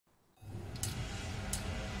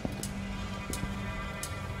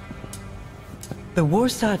The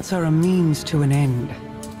Warsats are a means to an end.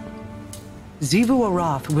 Xivu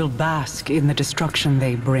Arath will bask in the destruction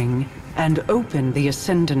they bring, and open the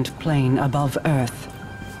Ascendant Plane above Earth,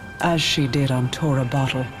 as she did on Tora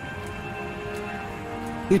Bottle.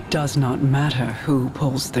 It does not matter who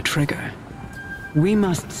pulls the trigger. We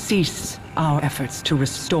must cease our efforts to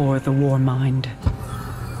restore the Warmind.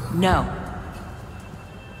 No.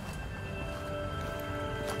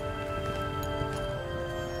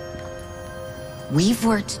 We've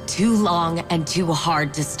worked too long and too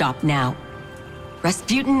hard to stop now.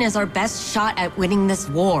 Rasputin is our best shot at winning this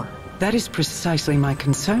war. That is precisely my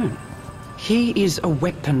concern. He is a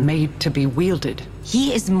weapon made to be wielded.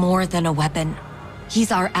 He is more than a weapon.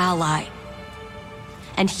 He's our ally.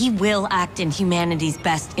 And he will act in humanity's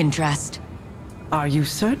best interest. Are you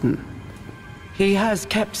certain? He has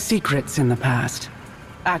kept secrets in the past,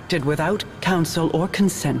 acted without counsel or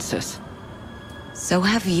consensus. So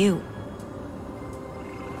have you.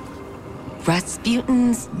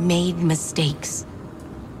 Rasputin's made mistakes.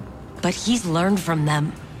 But he's learned from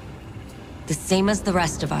them. The same as the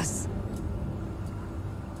rest of us.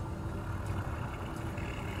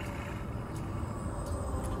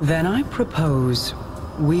 Then I propose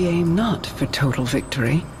we aim not for total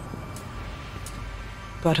victory,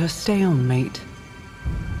 but a stalemate.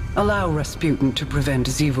 Allow Rasputin to prevent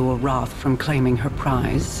Xivu Arath from claiming her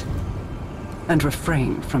prize, and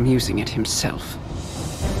refrain from using it himself.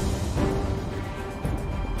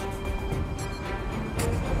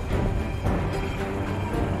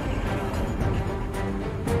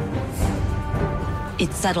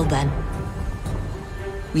 It's settled then.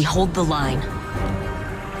 We hold the line.